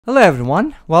Hello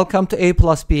everyone, welcome to A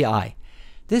plus BI.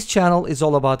 This channel is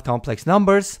all about complex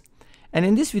numbers, and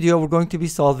in this video we're going to be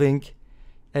solving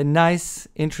a nice,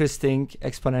 interesting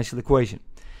exponential equation.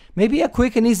 Maybe a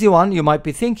quick and easy one, you might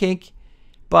be thinking,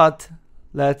 but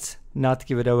let's not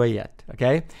give it away yet,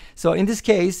 okay? So in this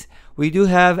case, we do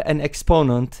have an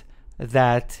exponent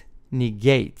that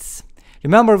negates.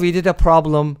 Remember, we did a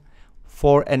problem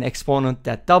for an exponent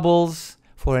that doubles,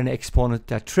 for an exponent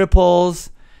that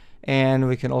triples, and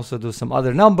we can also do some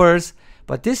other numbers,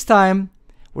 but this time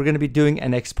we're going to be doing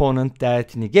an exponent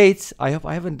that negates. I hope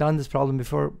I haven't done this problem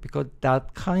before because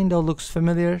that kind of looks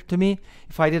familiar to me.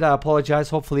 If I did, I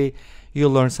apologize. Hopefully you'll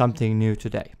learn something new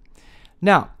today.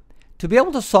 Now, to be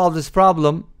able to solve this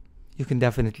problem, you can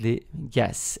definitely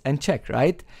guess and check,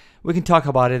 right? We can talk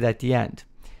about it at the end.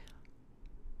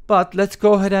 But let's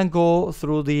go ahead and go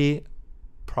through the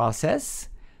process,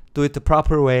 do it the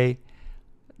proper way,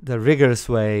 the rigorous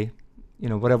way,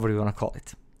 whatever you want to call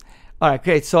it. All right,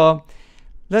 great. So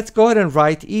let's go ahead and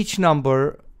write each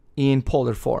number in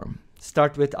polar form.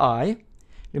 Start with I.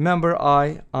 Remember,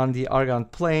 I on the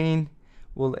Argand plane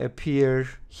will appear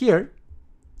here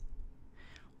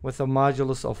with a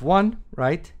modulus of 1,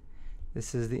 right?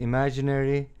 This is the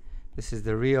imaginary, this is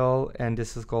the real, and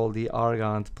this is called the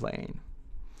Argand plane.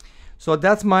 So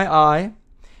that's my I,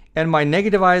 and my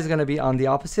negative I is going to be on the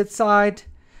opposite side.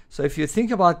 So if you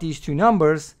think about these two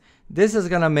numbers, this is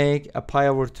going to make a pi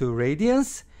over 2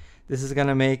 radians. This is going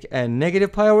to make a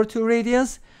negative pi over 2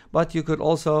 radians. But you could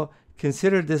also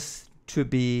consider this to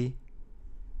be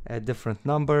a different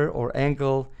number or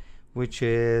angle, which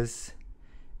is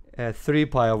 3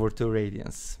 pi over 2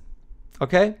 radians.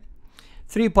 Okay?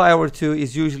 3 pi over 2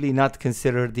 is usually not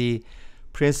considered the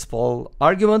principal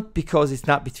argument because it's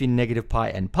not between negative pi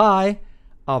and pi,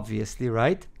 obviously,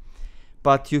 right?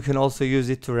 But you can also use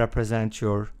it to represent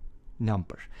your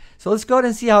number. So let's go ahead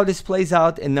and see how this plays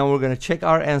out, and then we're going to check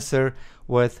our answer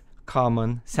with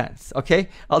common sense. Okay,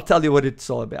 I'll tell you what it's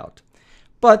all about.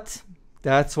 But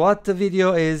that's what the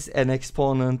video is, an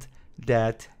exponent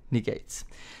that negates.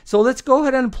 So let's go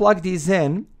ahead and plug these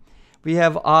in. We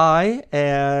have I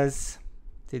as,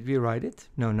 did we write it?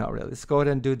 No, not really. Let's go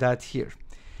ahead and do that here.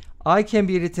 I can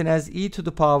be written as e to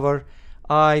the power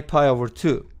I pi over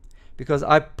 2. Because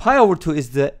pi over 2 is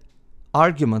the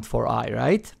argument for I,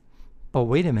 right? But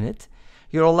wait a minute.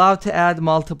 You're allowed to add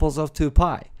multiples of 2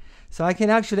 pi. So I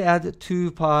can actually add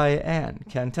 2 pi n,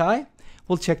 can't I?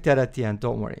 We'll check that at the end,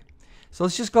 don't worry. So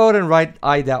let's just go ahead and write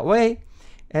I that way.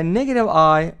 And negative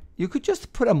I, you could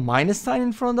just put a minus sign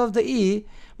in front of the e,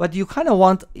 but you kind of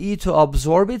want e to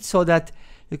absorb it so that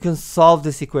you can solve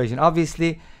this equation.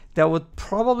 Obviously, that would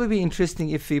probably be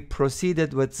interesting if we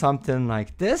proceeded with something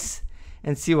like this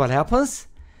and see what happens,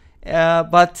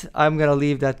 but I'm gonna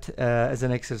leave that as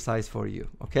an exercise for you.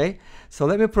 Okay, so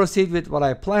let me proceed with what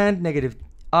I planned. Negative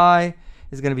I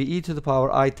is gonna be e to the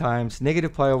power I times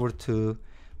negative pi over 2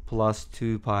 plus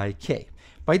 2 pi k.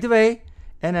 By the way,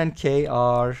 n and k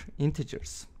are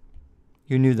integers.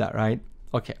 You knew that, right?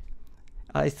 Okay,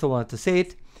 I still wanted to say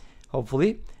it,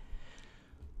 hopefully.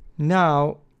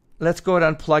 Now let's go ahead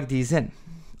and plug these in.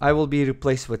 I will be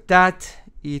replaced with that,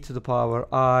 e to the power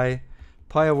I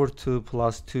pi over 2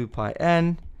 plus 2 pi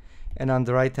n, and on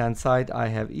the right hand side I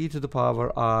have e to the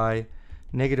power I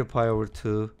negative pi over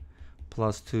 2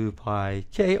 plus 2 pi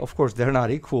k. Of course they're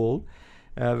not equal.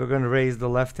 We're going to raise the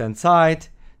left hand side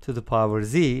to the power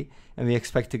z, and we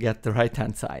expect to get the right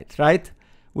hand side, right?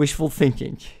 Wishful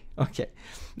thinking. Okay,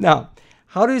 now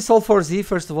how do you solve for z?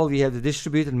 First of all, we have to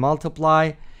distribute and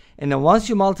multiply, and then once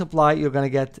you multiply you're going to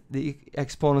get the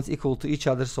exponents equal to each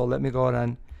other. So let me go ahead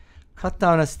and cut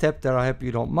down a step there. I hope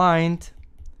you don't mind.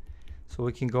 So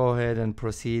we can go ahead and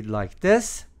proceed like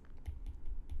this.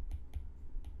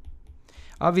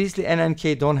 Obviously, n and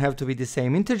k don't have to be the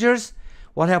same integers.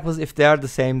 What happens if they are the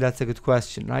same? That's a good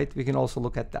question, right? We can also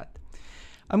look at that.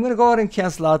 I'm going to go ahead and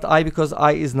cancel out I because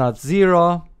I is not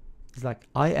 0. It's like,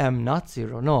 I am not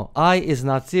 0. No, I is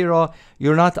not 0.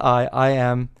 You're not I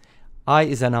am. I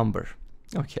is a number.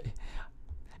 Okay.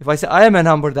 If I say I am a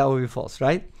number, that will be false,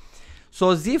 right?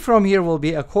 So z from here will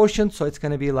be a quotient, so it's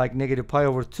going to be like negative pi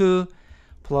over 2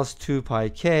 plus 2 pi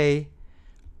k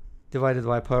divided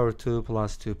by pi over 2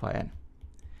 plus 2 pi n.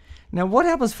 Now what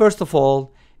happens first of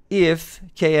all if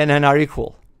k and n are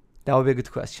equal? That would be a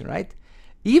good question, right?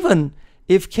 Even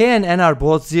if k and n are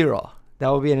both 0, that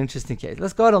would be an interesting case.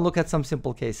 Let's go ahead and look at some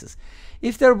simple cases.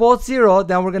 If they're both 0,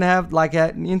 then we're going to have like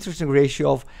an interesting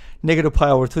ratio of negative pi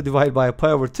over 2 divided by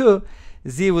pi over 2.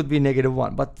 Z would be negative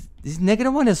 1. But is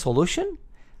negative 1 a solution?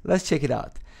 Let's check it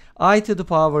out. I to the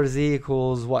power z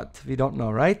equals what? We don't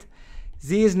know, right?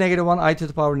 z is -1, I to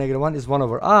the power -1 is 1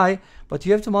 over I, but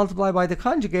you have to multiply by the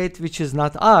conjugate, which is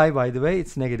not I, by the way,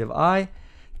 it's -I.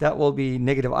 That will be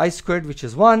 -I squared, which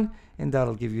is 1, and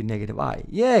that'll give you -I.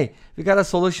 Yay! We got a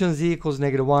solution. Z equals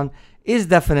 -1 is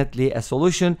definitely a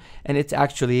solution, and it's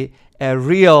actually a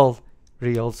real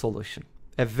solution.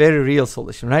 A very real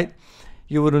solution, right?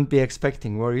 You wouldn't be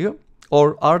expecting, were you?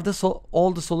 Or are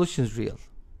all the solutions real?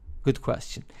 Good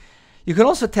question. You can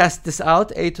also test this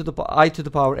out. I to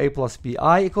the power a plus bi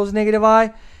equals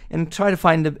 -I, and try to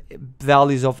find the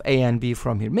values of a and b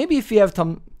from here. Maybe if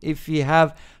you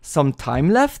have some time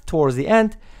left towards the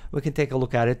end, we can take a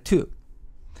look at it too.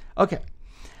 Okay.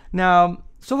 Now,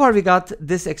 so far we got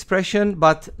this expression,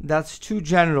 but that's too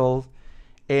general.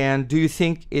 And do you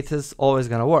think it is always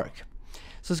going to work?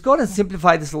 So let's go ahead and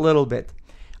simplify this a little bit.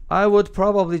 I would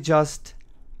probably just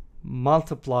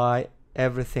multiply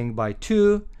everything by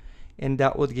 2, and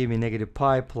that would give me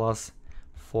 -pi plus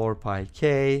 4 pi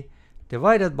k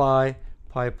divided by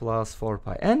pi plus 4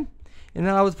 pi n. And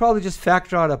then I would probably just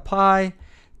factor out a pi.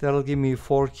 That'll give me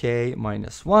 4k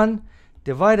minus 1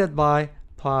 divided by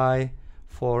pi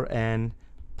 4n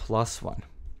plus 1.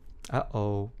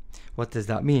 Uh-oh. What does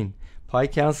that mean? Pi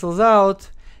cancels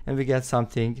out, and we get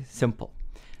something simple.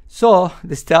 So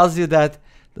this tells you that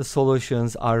the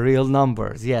solutions are real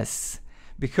numbers. Yes,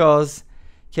 because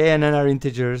k and n are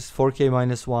integers, 4k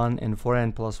minus 1 and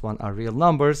 4n plus 1 are real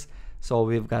numbers. So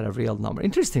we've got a real number.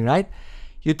 Interesting, right?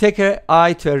 You take a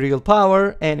I to a real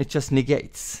power, and it just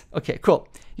negates. Okay, cool.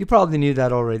 You probably knew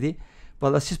that already,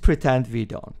 but let's just pretend we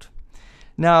don't.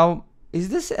 Now, is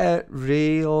this a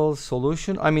real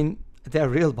solution? I mean, they're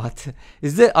real, but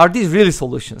are these really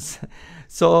solutions?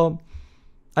 So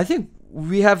I think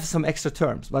we have some extra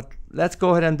terms, but let's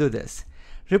go ahead and do this.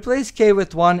 Replace k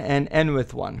with 1 and n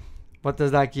with 1. What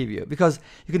does that give you? Because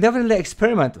you can definitely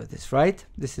experiment with this, right?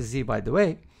 This is z, by the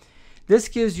way. This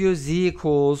gives you z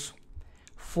equals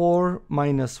 4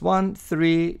 minus 1,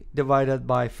 3 divided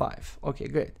by 5. Okay,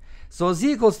 great. So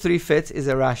z equals 3/5 is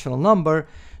a rational number.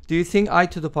 Do you think I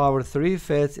to the power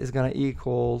 3/5 is going to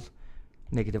equal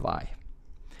 -I?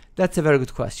 That's a very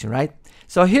good question, right?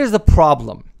 So here's the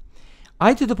problem.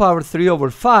 I to the power 3 over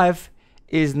 5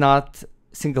 is not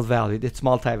single valued, it's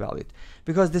multi-valued.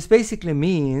 Because this basically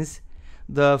means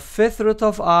the 5th root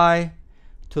of I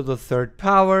to the 3rd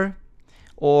power,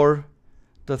 or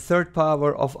the 3rd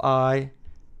power of I,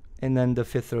 and then the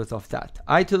 5th root of that.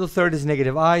 I to the 3rd is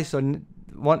 -I, so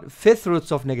 1/5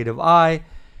 roots of -I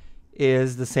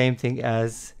is the same thing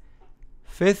as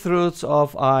 5th roots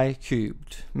of I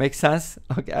cubed. Make sense?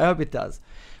 Okay, I hope it does.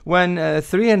 When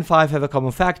 3 and 5 have a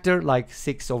common factor, like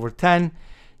 6 over 10,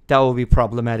 that will be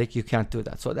problematic. You can't do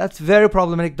that. So that's very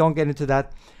problematic. Don't get into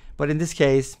that. But in this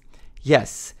case,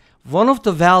 yes, one of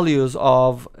the values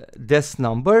of this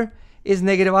number is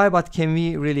 -I, but can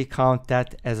we really count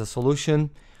that as a solution?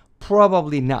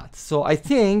 Probably not. So I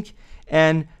think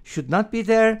n should not be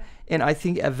there, and I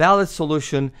think a valid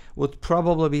solution would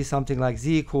probably be something like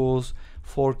z equals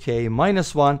 4k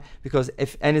minus 1, because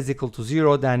if n is equal to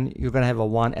 0, then you're going to have a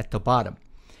 1 at the bottom.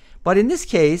 But in this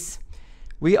case,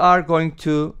 we are going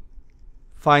to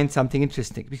find something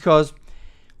interesting, because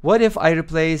what if I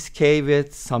replace k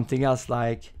with something else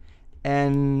like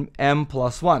m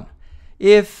plus 1?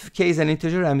 If k is an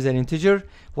integer, m is an integer,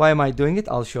 why am I doing it?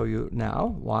 I'll show you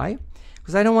now why.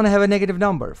 Because I don't want to have a negative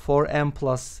number. 4m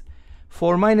plus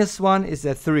 4 minus 1 is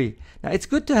a 3. Now, it's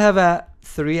good to have a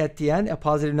 3 at the end, a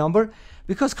positive number,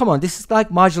 because, come on, this is like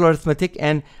modular arithmetic,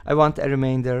 and I want a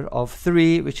remainder of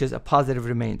 3, which is a positive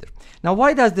remainder. Now,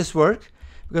 why does this work?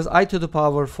 Because I to the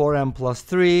power 4m plus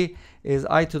 3 is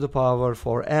I to the power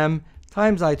 4m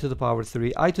times I to the power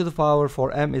 3. I to the power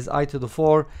 4m is I to the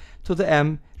 4 to the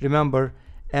m. Remember,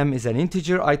 m is an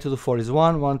integer. I to the 4 is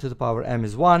 1. 1 to the power m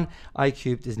is 1. I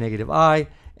cubed is -I.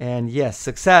 And yes,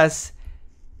 success.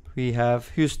 We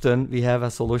have Houston. We have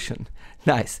a solution.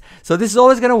 Nice. So this is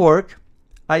always going to work.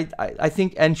 I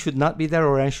think n should not be there,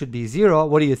 or n should be 0.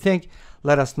 What do you think?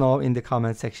 Let us know in the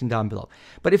comment section down below.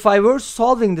 But if I were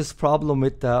solving this problem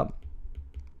with the,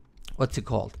 what's it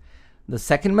called? The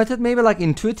second method, maybe like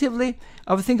intuitively,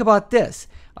 I would think about this.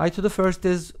 I to the first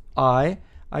is I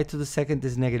to the second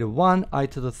is -1, I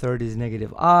to the third is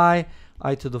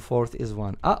I to the fourth is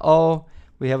 1. Uh-oh,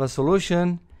 we have a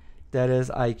solution that is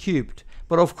I cubed.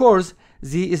 But of course,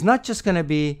 z is not just going to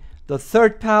be the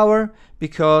 3rd power,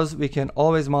 because we can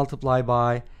always multiply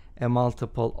by a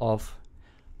multiple of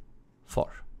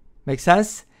 4. Make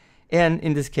sense? And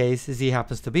in this case, z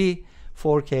happens to be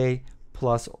 4k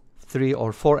plus 3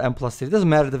 or 4m plus 3. It doesn't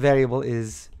matter. The variable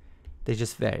is, they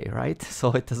just vary, right?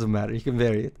 So it doesn't matter. You can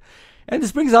vary it. And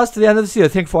this brings us to the end of this video.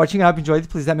 Thank you for watching. I hope you enjoyed it.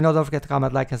 Please let me know. Don't forget to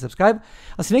comment, like, and subscribe.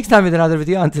 I'll see you next time with another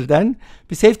video. Until then,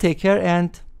 be safe, take care,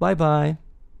 and bye-bye.